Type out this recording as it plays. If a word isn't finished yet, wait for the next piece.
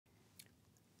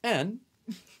And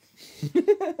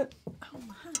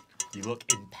you look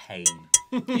in pain.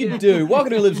 you do.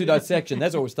 Welcome to Lives Who Dissection.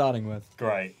 That's what we're starting with.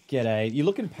 Great. G'day. You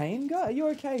look in pain, guy? Are you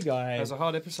okay, guy? That was a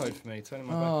hard episode for me, turning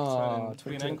my back,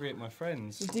 being angry at my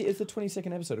friends. It's the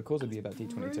 22nd episode. Of course it'd be about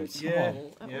D22. Yeah,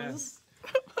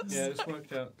 yeah, it's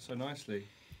worked out so nicely.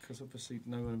 Because obviously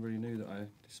no one really knew that I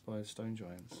despise stone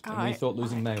giants. And we thought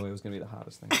losing Meue was going to be the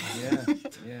hardest thing.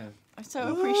 Yeah. I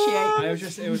so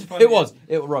appreciate. It was funny. It was.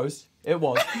 It rose. It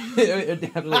was. It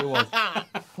definitely was.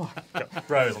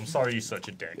 Rose, I'm sorry you're such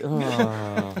a dick.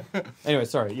 Oh. Anyway,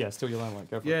 sorry. Yeah, still your limelight.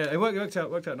 Go for it. Yeah, it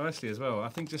worked out nicely as well. I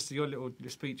think just your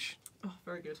speech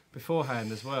very good.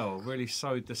 beforehand as well really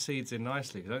sowed the seeds in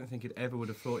nicely. Because I don't think he'd ever would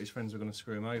have thought his friends were going to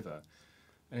screw him over.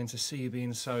 And then to see you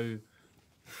being so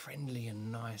friendly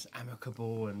and nice,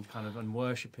 amicable, and kind of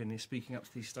worshipping and speaking up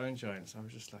to these stone giants, I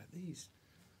was just like,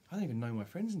 I don't even know my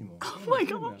friends anymore. Oh my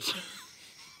gosh.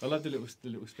 I loved the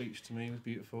little speech to me. It was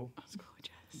beautiful. That's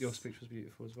gorgeous. Your speech was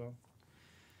beautiful as well.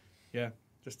 Yeah,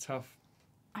 just tough.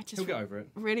 I just He'll get over it.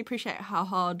 really appreciate how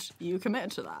hard you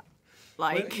committed to that.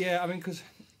 Like, Well, yeah, I mean, because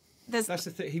that's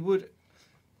the thing.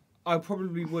 I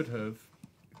probably would have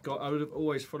I would have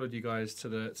always followed you guys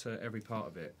to every part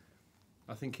of it.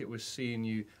 I think it was seeing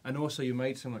you, and also you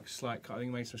made some slight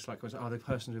comments. Oh, the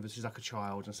person with us is like a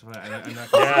child and stuff like that.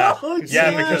 And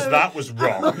Yeah, because that was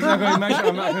wrong. I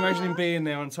can imagine him being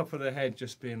there on top of their head,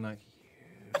 just being like,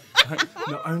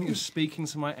 not only you're speaking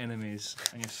to my enemies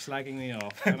and you're slagging me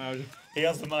off, and I was. He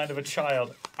has the mind of a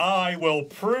child. I will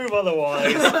prove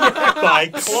otherwise by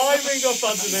climbing up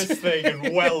onto this thing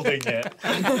and welding it,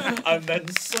 and then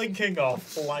slinking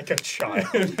off like a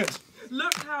child.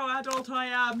 Look how adult I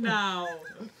am now.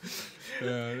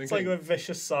 It's like a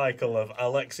vicious cycle of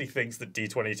Alexei thinks that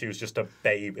D22 is just a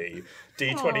baby.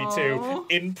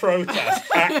 D22, in protest,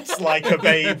 acts like a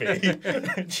baby.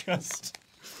 Just...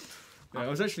 Yeah, I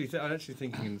was actually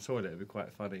thinking in the toilet it'd be quite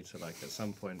funny to at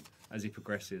some point as he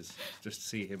progresses, just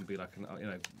see him be like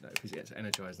if he gets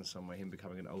energised in some way, him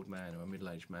becoming an old man or a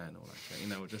middle-aged man or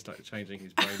or just changing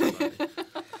his brain slightly.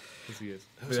 He is.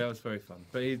 But that was very fun.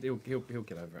 But he'll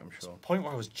get over it, I'm sure. The point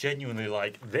where I was genuinely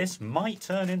like, this might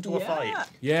turn into a fight.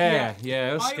 Yeah,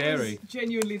 it was scary. I was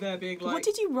genuinely there being like... What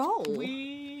did you roll?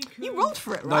 You rolled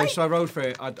for it, right? No, so I rolled for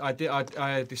it.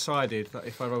 I decided that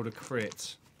if I rolled a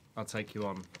crit, I'll take you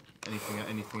on.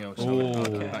 Anything else, I'll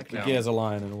come back down. Gears a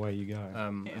line and away you go.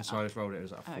 And so I just rolled it. It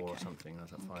was 4 or something. I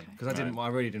was like, fine. Because I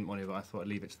really didn't want it, but I thought I'd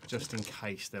leave it just in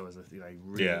case there was he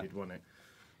really did want it.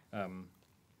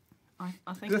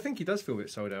 I think he does feel a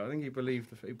bit sold out. I think he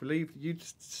believed you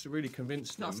just really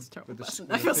convinced him. That's terrible.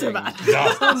 With I feel so bad.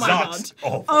 Oh my god.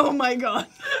 Oh my god.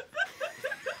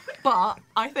 But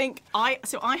I think I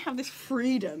have this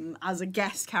freedom as a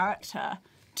guest character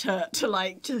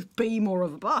to be more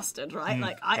of a bastard,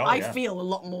 right? I feel a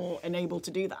lot more enabled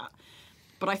to do that.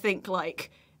 But I think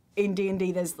in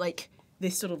D&D there's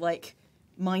this sort of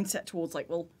mindset towards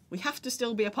well, we have to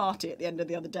still be a party at the end of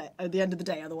the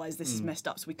day, otherwise this is messed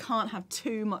up. So we can't have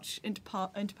too much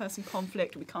interpersonal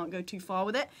conflict. We can't go too far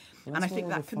with it. And I think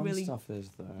that can really stuff is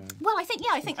though. Well, I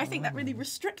think that really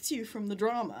restricts you from the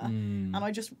drama. And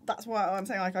that's why I'm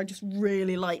saying I just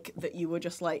really like that you were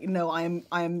just no, I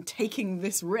am taking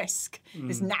this risk,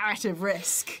 this narrative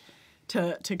risk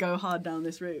to go hard down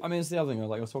this route. I mean, it's the other thing. I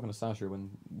was talking to Sasha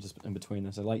when just in between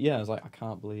this. I was like, I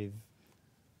can't believe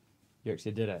you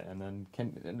actually did it, and then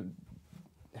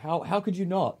how could you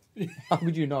not? How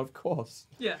could you not? Of course.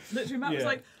 Yeah, literally, Matt was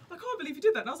like, I can't believe you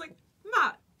did that. And I was like,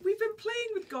 Matt, we've been playing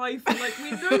with Guy for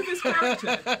we know this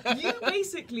character. You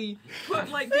basically put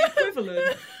the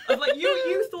equivalent of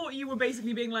you thought you were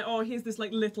basically being oh, here's this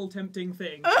little tempting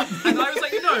thing, and I was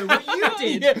like, no, what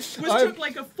you did was took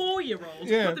a 4-year-old,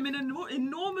 put them in an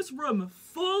enormous room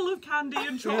full of candy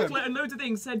and chocolate and loads of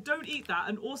things, said don't eat that,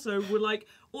 and also were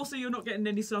also you're not getting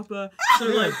any supper, so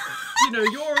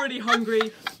you're already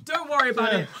hungry. Don't worry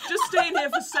about it. Just stay in here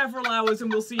for several hours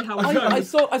and we'll see how it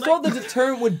goes. I thought the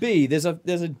deterrent would be there's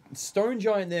a stone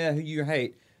giant there who you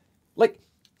hate,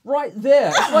 right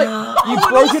there. It's you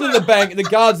broke into the bank, the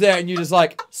guard's there, and you just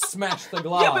smash the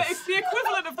glass. Yeah, but it's the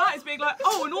equivalent of that is being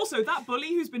oh, and also that bully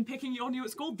who's been picking on you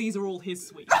at school, these are all his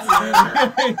sweets.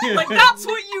 That's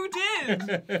what you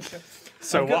did.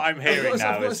 So what I'm hearing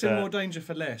now I've got is more danger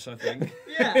for less, I think.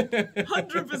 Yeah,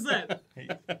 100%.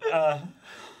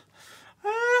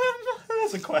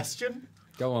 That's a question.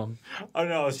 Go on. Oh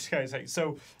no, I was just going to say.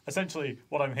 So essentially,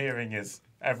 what I'm hearing is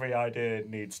every idea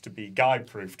needs to be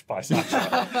guide-proofed by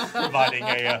Sasha, providing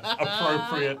a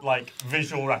appropriate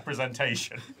visual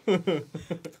representation.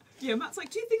 Yeah, Matt's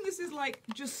do you think this is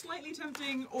just slightly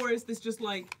tempting, or is this just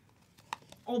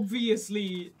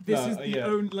obviously this is the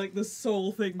only, like, the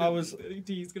sole thing that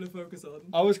Dee's gonna focus on.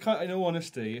 I was kind of, in all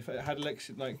honesty, if it had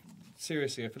Alexei, like,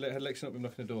 seriously, if it had Alexei not been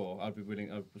knocking the door, I was willing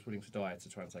to die to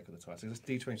try and take her the twice.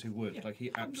 D22 would, like, he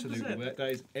absolutely would. That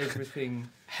is everything.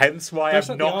 Hence why I've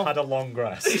not had a long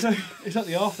rest. It's like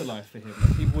the afterlife for him.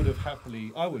 Like,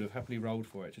 I would have happily rolled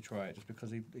for it to try it, just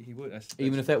because he would.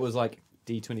 Even if that was like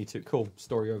D22, cool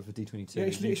story over for D22. Yeah,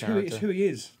 it's who he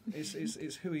is.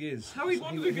 It's who he is. How he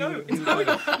wanted to go. How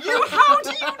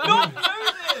do you not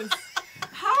know this?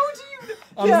 How do you?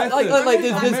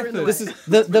 This is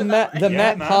the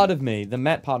Matt part of me. The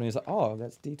Matt part of me is like, oh,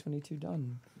 that's D22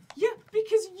 done. Yeah,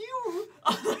 because you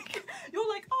are like, you're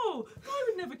like, oh, Guy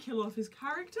would never kill off his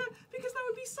character because that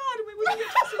would be sad and we wouldn't get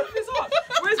to see his arc.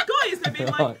 Whereas Guy is going to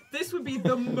be like, this would be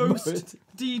the most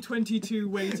D22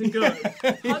 way to go.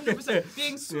 100%.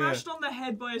 Being smashed on the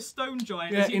head by a stone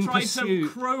giant as he tried to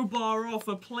crowbar off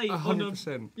a plate 100%.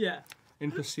 on a... Yeah.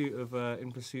 In pursuit of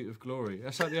glory.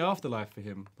 That's like the afterlife for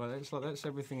him. But it's like that's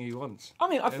everything he wants. I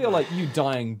mean, I feel like you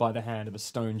dying by the hand of a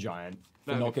stone giant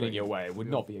for not getting your way would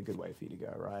not be a good way for you to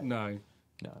go, right? No.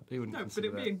 He wouldn't. No, but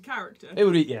it would be in character. It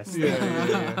would be, yes.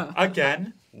 Yeah.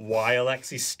 Again, why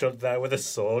Alexei stood there with a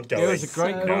sword going. It was a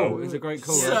great call. It was a great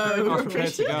call. I was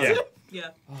prepared to go. Yeah.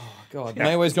 Oh, God. Yeah.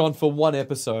 Meiwe's gone for one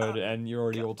episode and you're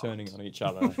already all turning on each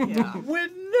other. Yeah. We're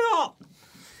not!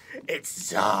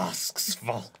 It's Zarsk's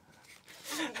fault.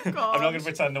 I'm not going to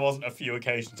pretend there wasn't a few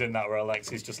occasions in that where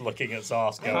Alexei's just looking at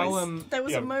Zarsk going... There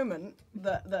was a moment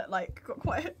that like got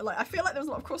quite like I feel like there was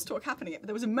a lot of crosstalk happening, but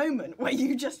there was a moment where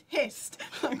you just hissed,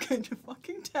 "I'm going to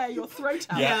fucking tear your throat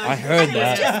out." Yeah, I heard and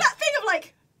that. It was just that thing of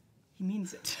like, he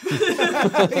means it,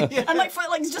 and like for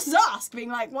like just Zarsk being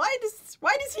like, why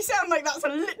does he sound like that's a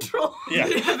literal,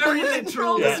 very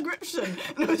literal description?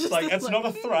 And it was just like it's not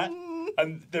a threat.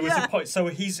 And there was a point, so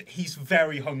he's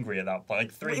very hungry at that point,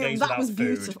 like 3 days without food. That was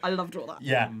beautiful. I loved all that.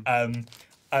 Yeah,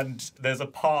 and there's a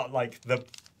part, like the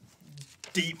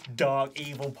deep, dark,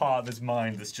 evil part of his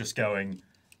mind that's just going,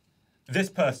 this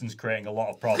person's creating a lot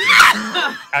of problems,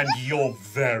 and you're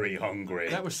very hungry.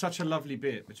 That was such a lovely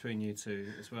bit between you two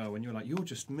as well, when you were like, you're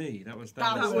just me. That was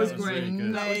great. Really good.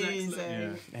 Amazing.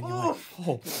 Yeah. And you're like,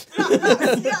 oh.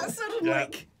 That's sort of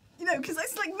like... You know, because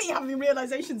it's like me having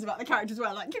realizations about the characters as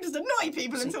well. Like, you just annoy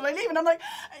people until they leave, and I'm like...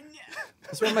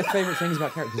 That's one of my favourite things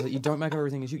about characters, that you don't make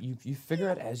everything as you figure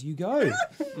it as you go.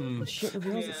 The shit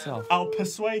reveals itself. I'll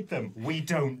persuade them. We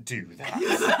don't do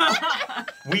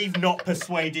that. We've not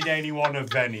persuaded anyone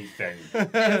of anything.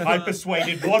 I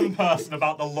persuaded one person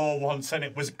about the law once, and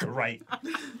it was great.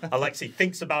 Alexei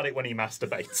thinks about it when he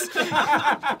masturbates.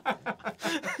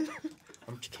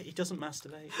 He doesn't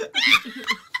masturbate.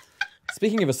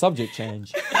 Speaking of a subject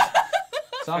change,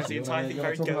 Sasha, the entire thing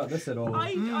very talk good. About this at all?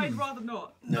 I'd rather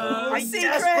not. I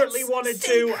desperately wanted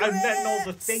to, and then all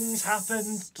the things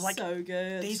happened. Like, so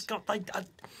good. He's got like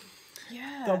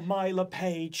the Myla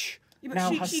page. Yeah,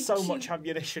 now has so much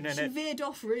ammunition in she it. veered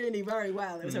off really very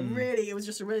well. It was it was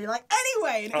just a really like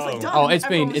anyway, and it was like done. Oh,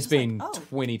 Everyone it's been was like,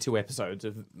 22 episodes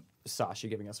of Sasha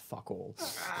giving us fuck all.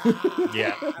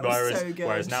 Yeah, so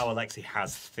whereas now Alexei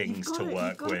has things to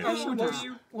work with.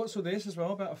 What's all this as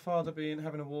well about a father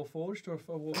having a war forged or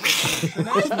a war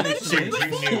forged? You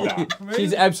knew that.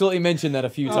 She's absolutely mentioned that a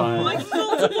few times. Like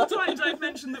multiple times I've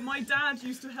mentioned that my dad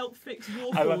used to help fix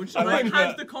Warforged, and I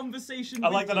had the conversation. I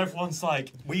like that everyone's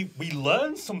like, we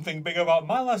learned something big about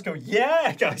Myla's going,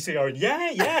 yeah, guys are going,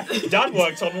 yeah. Dad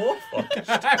worked on Warforged.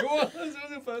 That was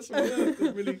the first one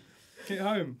that really hit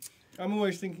home. I'm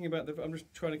always thinking about I'm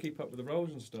just trying to keep up with the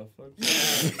roles and stuff.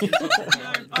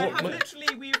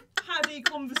 We've had a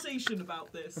conversation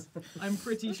about this. I'm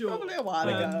pretty sure. Probably a while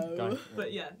ago.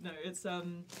 But yeah, no, it's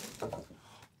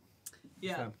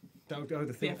yeah.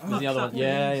 The thing. The other one,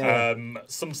 yeah.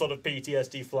 Some sort of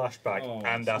PTSD flashback,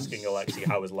 and asking Alexei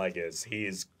how his leg is.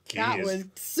 That was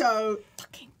so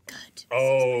fucking good.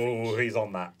 Oh, he's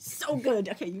on that. So good.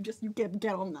 Okay, you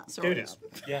get on that. Sorry. Dude,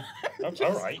 yeah.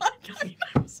 All right.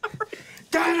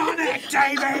 Get on it,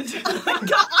 David.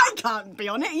 I can't be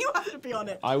on it. You have to be on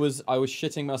it. I was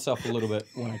shitting myself a little bit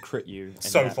when I crit you.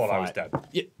 So thought I was dead.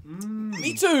 Yeah.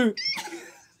 Me too.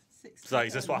 So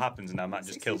is this what happens now? Matt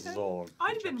just kills us all.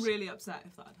 I'd have been really upset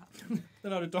if that had happened.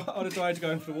 Then I'd have died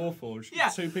going for the Warforged. Yeah.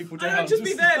 2 people down. And I'd just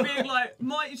be there being like,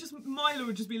 Myla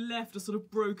would just be left a sort of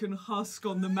broken husk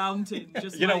on the mountain.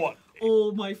 Just you know what?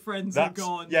 All my friends are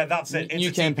gone. Yeah, that's it. It's New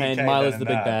a campaign. TPK Myla's then the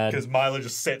big and there, bad. Because Myla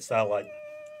just sits there like,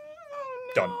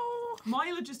 done.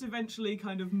 Myla just eventually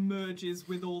kind of merges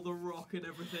with all the rock and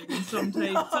everything. And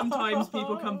sometimes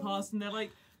people come past and they're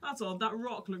like, that's odd. That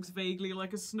rock looks vaguely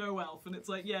like a snow elf, and it's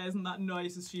like, yeah, isn't that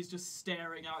nice? As she's just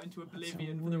staring out into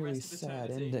oblivion for the rest of sad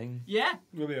eternity. ending. Yeah.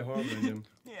 It will be a horrible ending.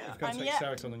 Yeah. You've got to take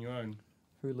Saraton on your own.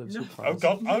 Who lives? Who Oh cries?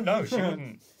 God! Oh no, she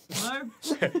wouldn't. No.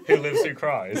 Who lives? Who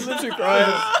cries? Who lives? Who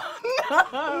cries?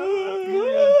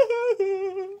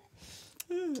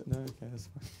 No, okay, that's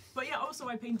fine. But yeah, also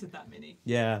I painted that mini.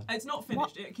 Yeah. It's not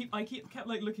finished. I kept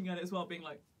like looking at it as well, being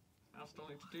like, I still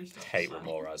need to do stuff. Hate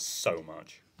Remoras so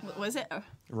much. What was it?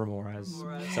 Remoras.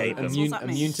 Remoras. So Hate them. What's immune, that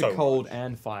mean? immune to So cold much.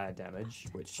 and fire damage,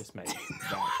 which just makes that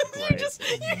great. You just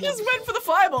went for the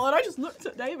fireball, and I just looked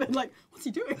at David like, what's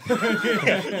he doing?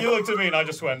 You looked at me and I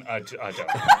just went, I don't know.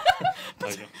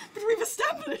 But we've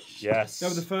established. Yes. No,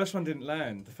 but the first one didn't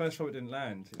land. The first one didn't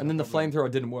land. And then the flamethrower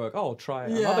didn't work. Oh, I'll try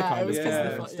Yeah, another kind it of was 'cause fire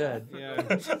of the instead.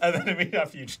 Yeah. And then immediately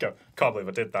after you just go, can't believe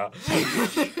I did that.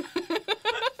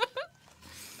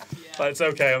 Yeah. But it's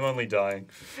okay, I'm only dying.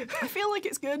 I feel like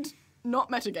it's good not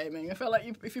metagaming. I feel like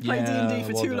if you play Yeah, D&D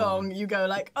for well too done. long, you go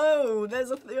like, oh, there's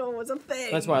a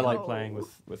thing. That's why I like Oh. playing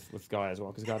with Guy as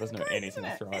well, because Guy doesn't know anything Isn't it?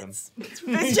 after item.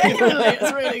 It's genuinely,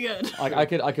 it's really good.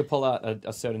 I could pull out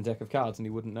a certain deck of cards and he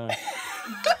wouldn't know.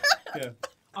 Yeah.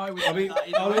 I would. I mean, that,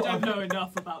 you know, I don't know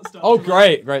enough about stuff. Oh, to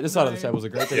great. This side of the No. tables are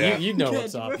great. So Yeah. you know Good,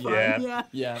 what's up. we're fine, Yeah. Yeah.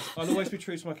 Yeah. I'll always be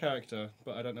true to my character,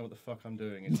 but I don't know what the fuck I'm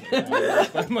doing.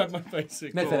 It's my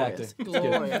basic. Method acting. It's good.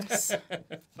 Glorious.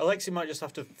 Alexei might just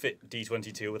have to fit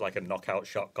D22 with like a knockout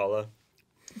shot collar.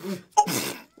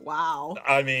 Wow.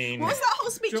 I mean, What was that whole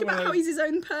speech Do you about wanna- how he's his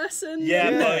own person? yeah,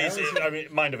 Yeah. but I mean,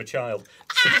 mind of a child.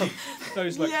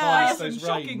 Those like Yeah. highs, Some those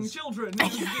shocking reins. children.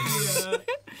 This is the,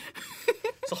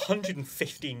 It's a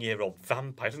 115-year-old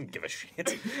vampire. Doesn't give a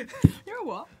shit. You're a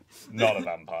what? Not a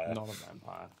vampire. Not a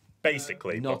vampire.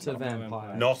 Basically, Not but a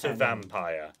vampire. not a Canon.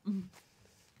 vampire.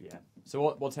 Yeah. So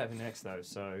what's happening next though?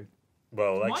 So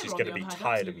Well, Myla, Alexei's on going the to be other hand,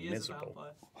 tired and absolutely is a miserable.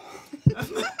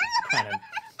 vampire. canon.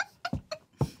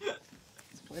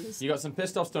 You got some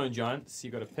pissed off Stone Giants.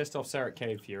 You got a pissed off Sarek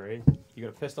Cave Fury. You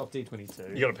got a pissed off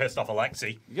D22. You got a pissed off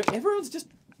Alexei. Everyone's just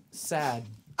sad.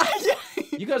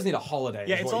 You guys need a holiday.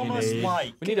 Yeah, is it's what you almost need.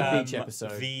 like we need a beach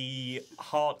episode. The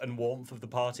heart and warmth of the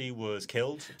party was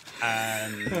killed,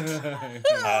 and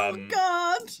Oh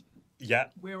God! yeah,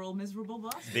 We're all miserable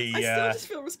thus. the I still just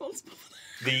feel responsible for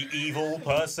that. the evil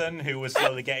person who was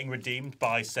slowly getting redeemed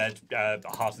by said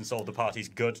heart and soul of the party's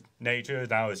good nature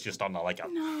now is just on like a.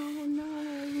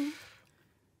 No.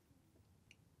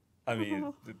 I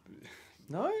mean,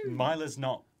 No. Myla's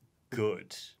not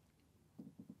good.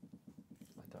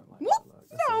 I don't like What? that look.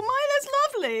 No, Myla's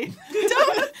lovely.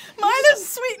 Don't. Myla's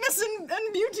sweetness and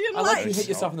beauty and I like light. you hit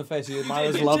yourself in the face.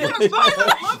 Myla's did. lovely.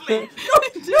 Lovely. No,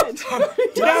 it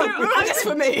did. Don't ruin this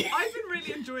for me. I've been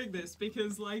really enjoying this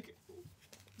because, like,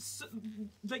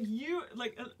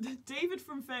 David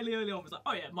from fairly early on was like,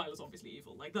 oh yeah, Myla's obviously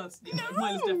evil. Like, that's, you know,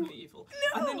 Myla's definitely evil.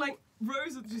 And then, like,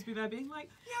 Rose would just be there being like,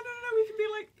 yeah, no, we can be,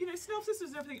 like, you know, Snelf sisters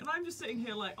and everything. And I'm just sitting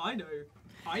here like, I know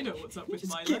what's up with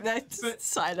Myla. Keep there but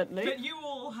silently. But you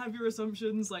all have your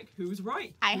assumptions, like, who's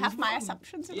right? I who's have my wrong.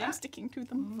 assumptions and Yeah. I'm sticking to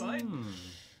them. Fine.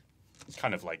 It's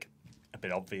kind of like a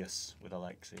bit obvious with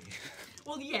Alexei.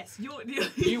 Well, yes, you're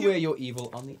You wear your evil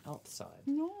on the outside.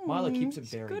 No, Myla keeps it it's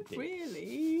very good, deep.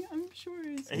 really. I'm sure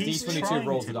it's He's D22 trying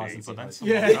rolls to the dice be, and see but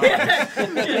how then it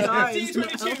someone dies.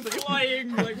 D22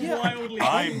 flying like wildly.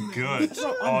 I'm good,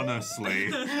 honestly.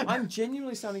 I'm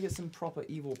genuinely starting to get some proper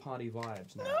evil party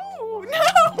vibes now.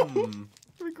 No.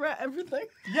 Regret everything.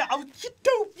 Yeah,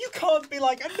 you can't be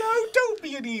like, no, don't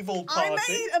be an evil I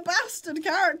party. made a bastard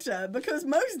character because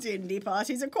most D&D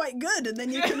parties are quite good, and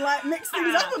then you can like mix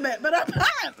things up a bit. But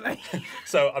apparently,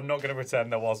 So I'm not going to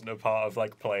pretend there wasn't a part of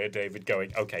like player David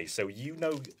going, okay, so you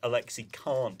know Alexei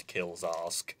can't kill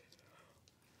Zarsk,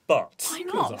 but why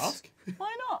Kills not? ask.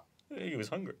 Why not? he was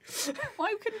hungry.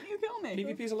 Why couldn't you kill me?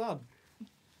 PvP's allowed.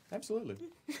 Absolutely.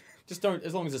 Just don't,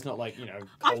 as long as it's not like, you know,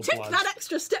 I cold took blood. that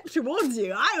extra step towards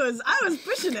you. I was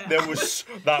pushing it. That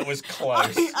was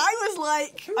close. I was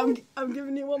like, I'm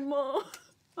giving you one more.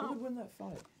 Who would win that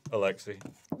fight? Alexei,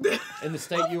 In the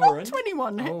state you were in?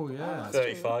 21 hit. Oh, yeah.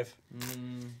 35.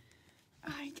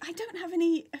 I don't have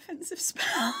any offensive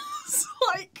spells.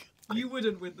 Like, You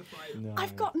wouldn't win the fight. No.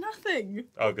 I've got nothing.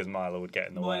 Oh, because Myla would get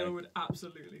in the way. Myla would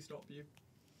absolutely stop you.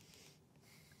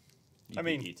 You'd I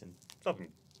be mean- eaten. Something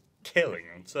killing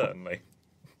him, certainly.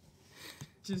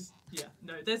 Just yeah,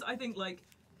 no. There's I think like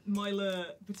Myla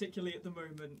particularly at the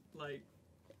moment, like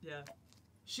yeah,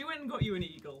 she went and got you an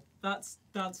eagle. That's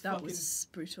That fucking was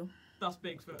brutal. that's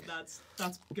big for that's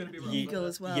gonna be rough. Eagle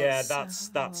as well. Yeah, so-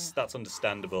 that's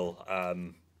understandable.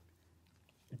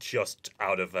 Just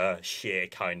out of sheer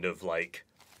kind of like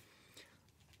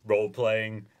role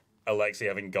playing. Alexei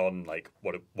having gone like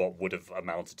what would have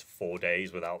amounted to 4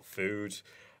 days without food.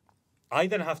 I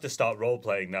then have to start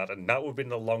role-playing that, and that would have been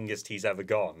the longest he's ever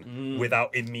gone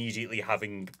without immediately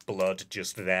having blood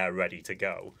just there ready to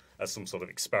go as some sort of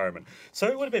experiment. So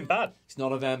it would have been bad. He's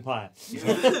not a vampire.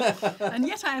 And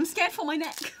yet I am scared for my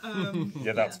neck.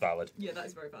 Yeah, that's valid. Yeah, that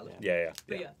is very valid. Yeah.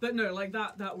 But no, like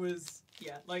that was,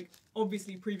 like,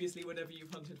 obviously previously whenever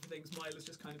you've hunted for things, Myla's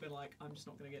just kind of been like, I'm just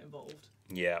not going to get involved.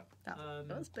 Yeah.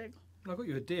 That was big. I got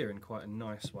you a deer in quite a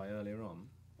nice way earlier on.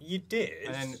 You did.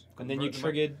 And then you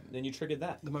triggered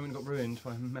that. The moment got ruined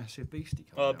by a massive beastie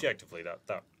coming Well, out. objectively,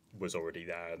 that was already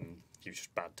there, and it was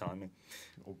just bad timing.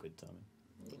 All good timing.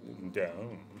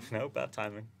 No, bad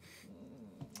timing.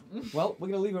 Well, we're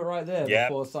gonna leave it right there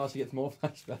before Sasha gets more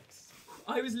flashbacks.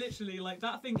 I was literally like,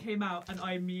 that thing came out and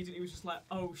I immediately was just like,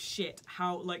 oh shit,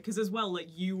 how, like, because as well, like,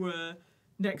 you were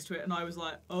next to it and I was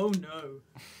like, oh no,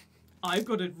 I've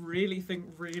got to really think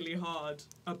really hard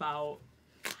about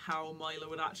how Myla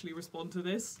would actually respond to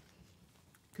this,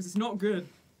 because it's not good.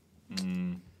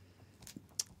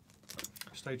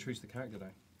 Stay true to the character, though.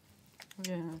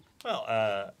 Yeah. Well,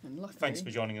 Luckily. thanks for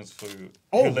joining us for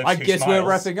Oh, Who Lives, I Who guess Smiles. we're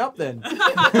wrapping up then.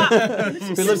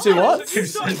 Who lives who what? Who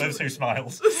Lives, Who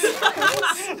Smiles.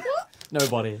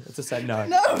 Nobody. It's a sad no.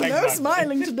 No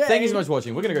smiling today. Thank you so much for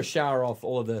watching. We're gonna go shower off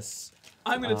all of this.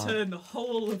 I'm going to turn the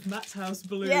whole of Matt's house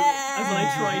blue Yeah. as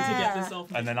I try to get this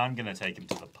off. And then I'm going to take him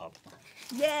to the pub.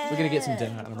 Yeah. We're gonna get some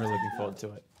dinner, and I'm really looking forward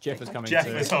to it. Jeff is coming Jeff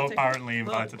too. has apparently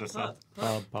invited us up.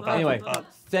 Anyway,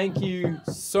 thank you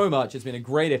so much. It's been a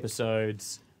great episode.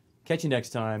 Catch you next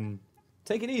time.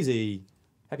 Take it easy.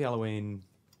 Happy Halloween.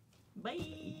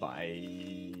 Bye.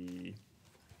 Bye.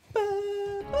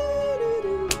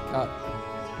 Cut.